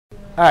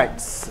All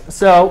right,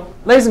 so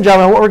ladies and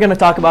gentlemen, what we're going to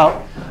talk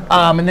about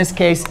in this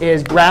case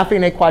is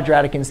graphing a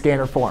quadratic in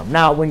standard form.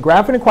 Now, when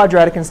graphing a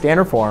quadratic in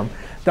standard form,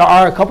 there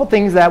are a couple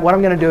things that what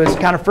I'm going to do is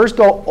kind of first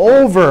go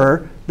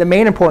over the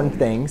main important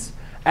things,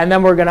 and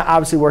then we're going to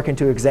obviously work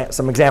into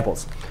some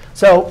examples.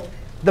 So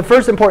the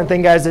first important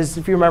thing, guys, is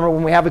if you remember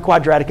when we have a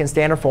quadratic in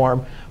standard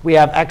form, we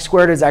have x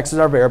squared as x is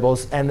our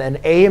variables, and then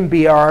a and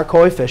b are our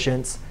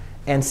coefficients,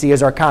 and c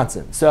is our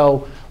constant.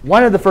 So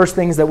one of the first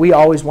things that we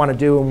always want to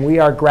do when we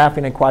are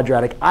graphing a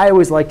quadratic, I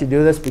always like to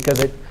do this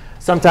because it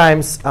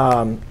sometimes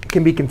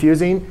can be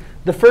confusing.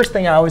 The first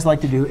thing I always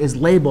like to do is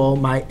label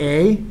my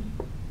a,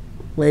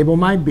 label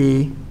my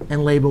b,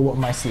 and label what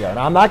my c are.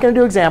 Now, I'm not going to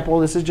do example.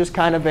 This is just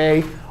kind of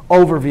a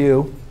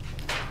overview.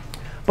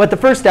 But the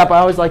first step I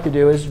always like to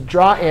do is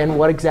draw in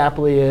what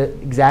exactly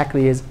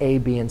is a,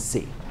 b, and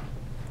c.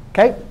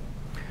 OK?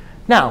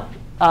 Now,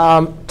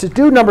 to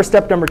do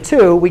step number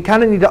 2, we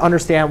kind of need to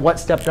understand what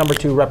step number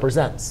 2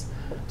 represents.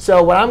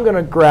 So what I'm going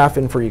to graph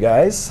in for you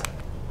guys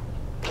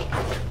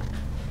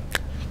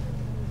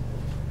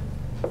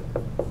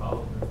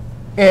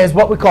is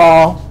what we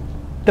call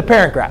the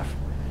parent graph.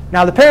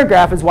 Now, the parent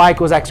graph is y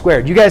equals x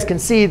squared. You guys can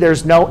see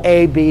there's no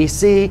a, b,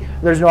 c.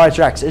 There's no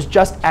extra x. It's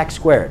just x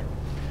squared.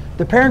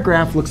 The parent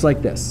graph looks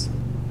like this.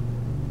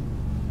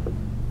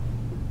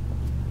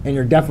 And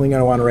you're definitely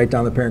going to want to write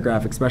down the parent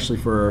graph, especially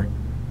for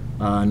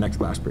next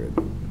class period.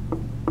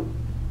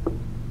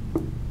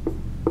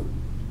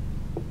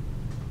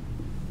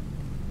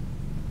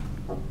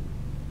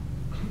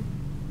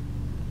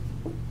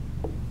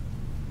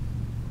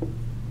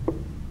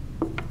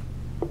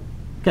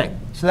 OK,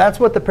 so that's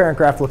what the parent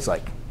graph looks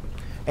like.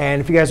 And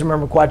if you guys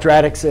remember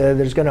quadratics,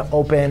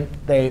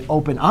 they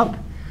open up.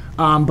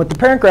 But the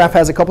parent graph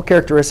has a couple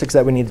characteristics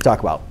that we need to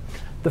talk about.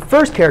 The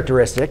first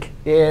characteristic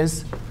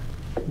is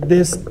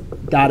this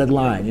dotted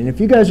line. And if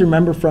you guys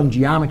remember from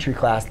geometry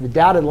class, the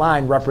dotted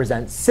line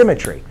represents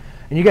symmetry.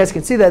 And you guys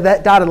can see that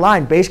that dotted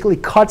line basically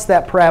cuts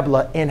that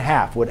parabola in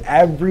half. Would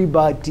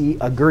everybody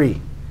agree?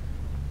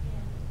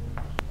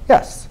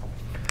 Yes.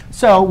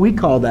 So we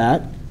call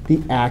that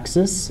the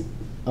axis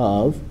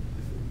of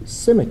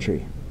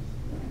symmetry.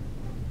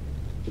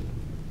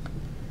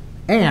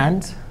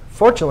 And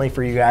fortunately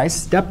for you guys,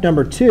 step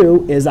number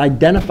 2 is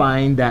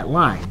identifying that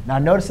line. Now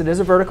notice it is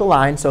a vertical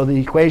line, so the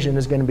equation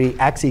is going to be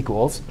x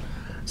equals.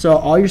 So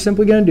all you're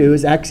simply going to do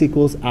is x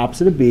equals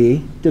opposite of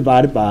b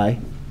divided by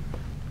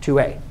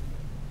 2a.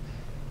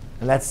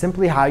 And that's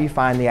simply how you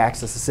find the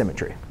axis of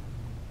symmetry.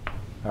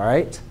 All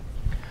right?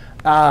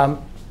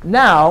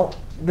 Now,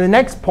 the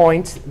next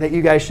point that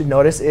you guys should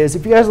notice is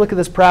if you guys look at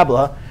this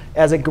parabola,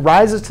 as it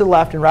rises to the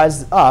left and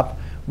rises up,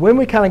 when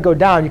we kind of go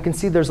down, you can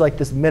see there's like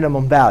this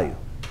minimum value,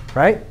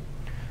 right?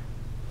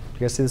 You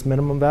guys see this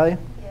minimum value?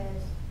 Yes.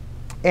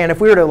 And if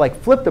we were to like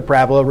flip the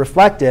parabola,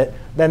 reflect it,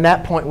 then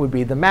that point would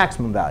be the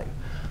maximum value.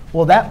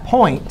 Well, that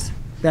point,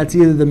 that's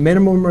either the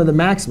minimum or the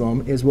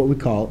maximum, is what we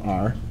call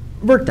our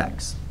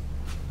vertex.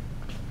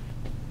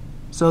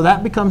 So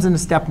that becomes into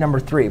step number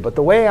 3. But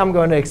the way I'm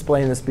going to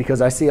explain this, because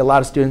I see a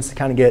lot of students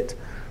kind of get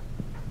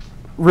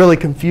really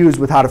confused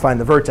with how to find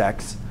the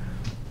vertex,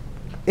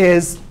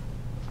 is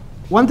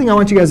one thing I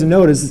want you guys to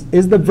notice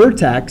is the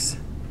vertex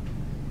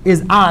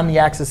is on the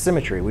axis of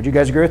symmetry. Would you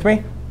guys agree with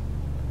me?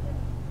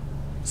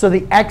 So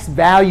the x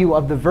value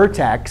of the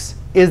vertex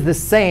is the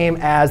same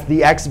as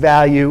the x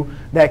value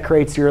that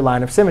creates your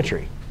line of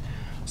symmetry.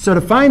 So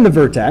to find the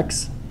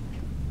vertex,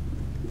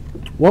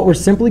 what we're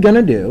simply going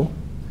to do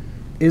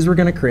is we're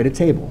going to create a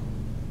table.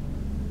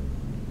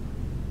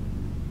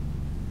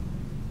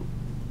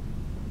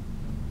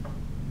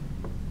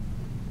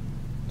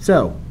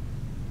 So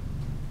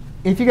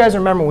if you guys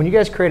remember, when you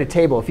guys create a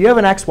table, if you have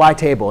an xy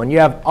table and you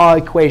have an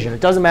equation, it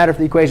doesn't matter if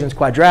the equation is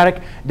quadratic,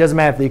 it doesn't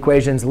matter if the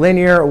equation is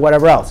linear or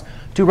whatever else.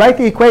 To write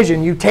the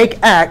equation, you take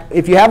x.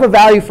 If you have a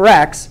value for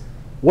x,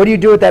 what do you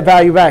do with that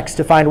value of x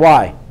to find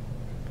y?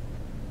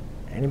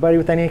 Anybody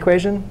with any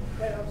equation?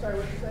 Wait, I'm sorry,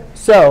 what did you say?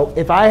 So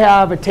if I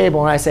have a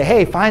table and I say,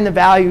 hey, find the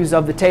values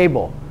of the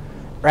table,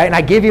 right? And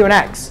I give you an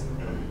x.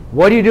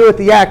 What do you do with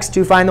the x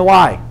to find the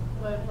y?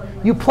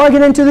 You plug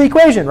it into the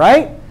equation,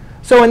 right?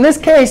 So in this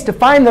case, to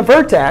find the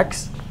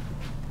vertex,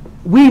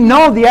 we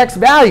know the x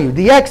value.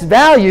 The x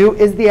value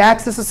is the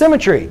axis of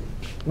symmetry,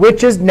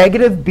 which is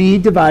negative b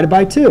divided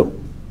by 2.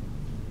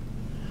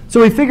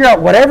 So we figure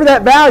out whatever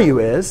that value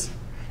is,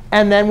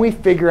 and then we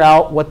figure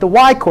out what the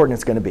y coordinate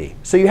is going to be.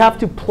 So you have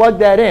to plug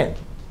that in.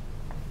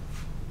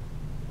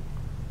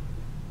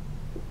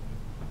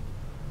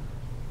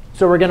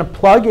 So we're going to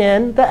plug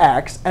in the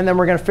x, and then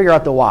we're going to figure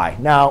out the y.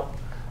 Now,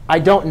 I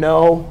don't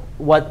know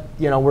what,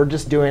 we're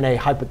just doing a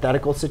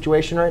hypothetical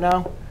situation right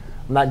now.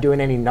 I'm not doing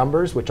any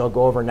numbers, which I'll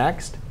go over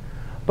next.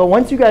 But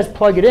once you guys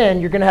plug it in,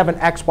 you're going to have an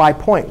xy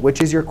point,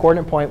 which is your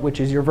coordinate point, which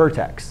is your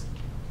vertex.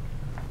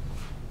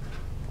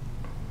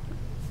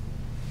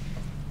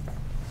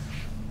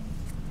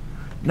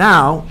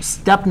 Now,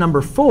 step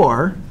number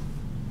 4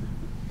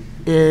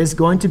 is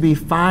going to be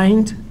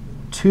find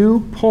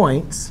 2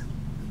 points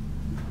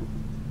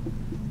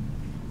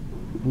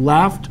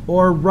left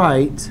or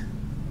right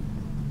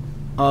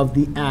of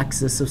the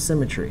axis of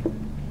symmetry.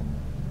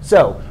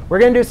 So we're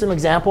going to do some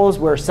examples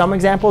where some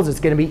examples it's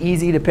going to be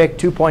easy to pick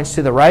 2 points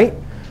to the right.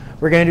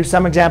 We're going to do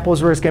some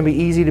examples where it's going to be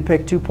easy to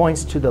pick 2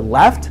 points to the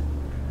left.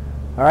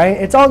 All right?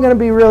 It's all going to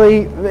be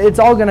it's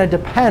all going to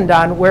depend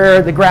on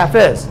where the graph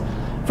is.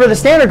 For the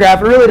standard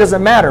graph, it really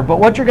doesn't matter. But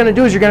what you're going to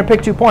do is you're going to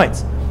pick 2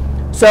 points.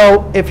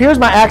 So if here's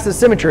my axis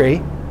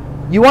symmetry,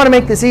 you want to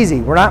make this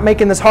easy. We're not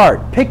making this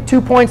hard. Pick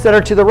 2 points that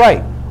are to the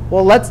right.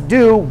 Well, let's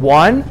do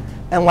 1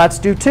 and let's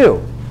do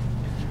 2.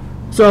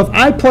 So if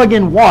I plug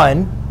in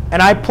 1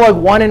 and I plug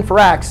 1 in for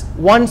x,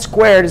 1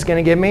 squared is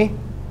going to give me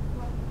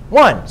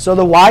 1. So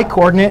the y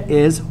coordinate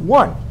is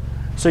 1.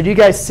 So do you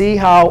guys see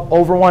how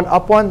over 1,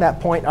 up 1? That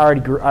point I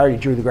already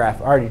drew the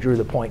graph. I already drew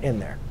the point in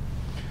there.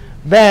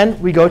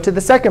 Then we go to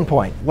the second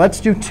point. Let's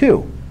do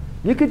 2.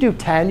 You could do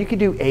 10. You could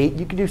do 8.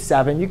 You could do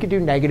 7. You could do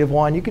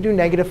 -1. You could do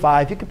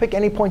 -5. You could pick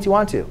any points you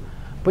want to.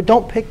 But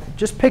don't pick,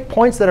 just pick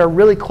points that are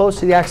really close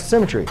to the axis of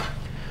symmetry.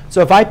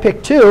 So if I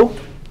pick 2,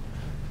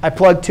 I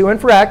plug 2 in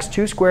for x.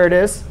 2 squared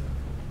is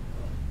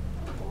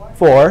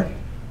 4.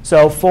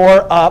 So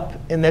 4 up,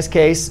 in this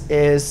case,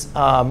 is,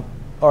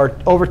 or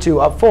over 2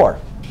 up 4.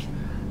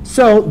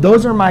 So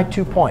those are my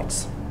 2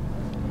 points.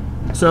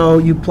 So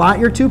you plot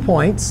your 2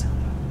 points.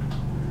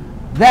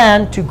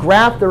 Then to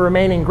graph the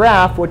remaining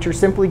graph, what you're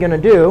simply going to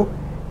do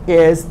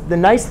is, the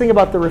nice thing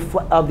about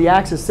the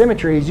axis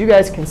symmetry is you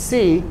guys can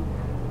see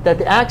that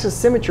the axis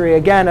symmetry,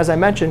 again, as I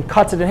mentioned,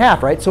 cuts it in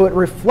half, right? So it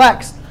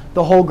reflects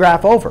the whole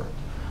graph over.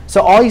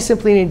 So all you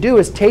simply need to do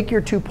is take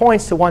your 2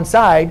 points to one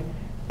side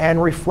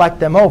and reflect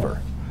them over.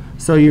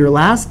 So your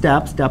last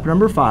step, step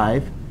number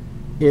 5,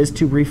 is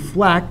to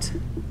reflect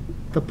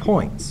the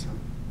points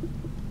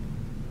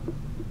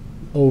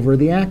over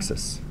the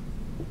axis.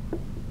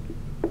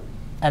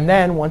 And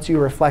then once you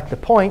reflect the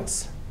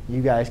points,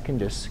 you guys can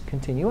just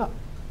continue up.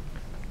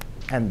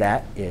 And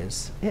that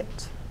is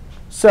it.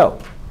 So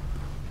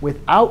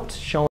without showing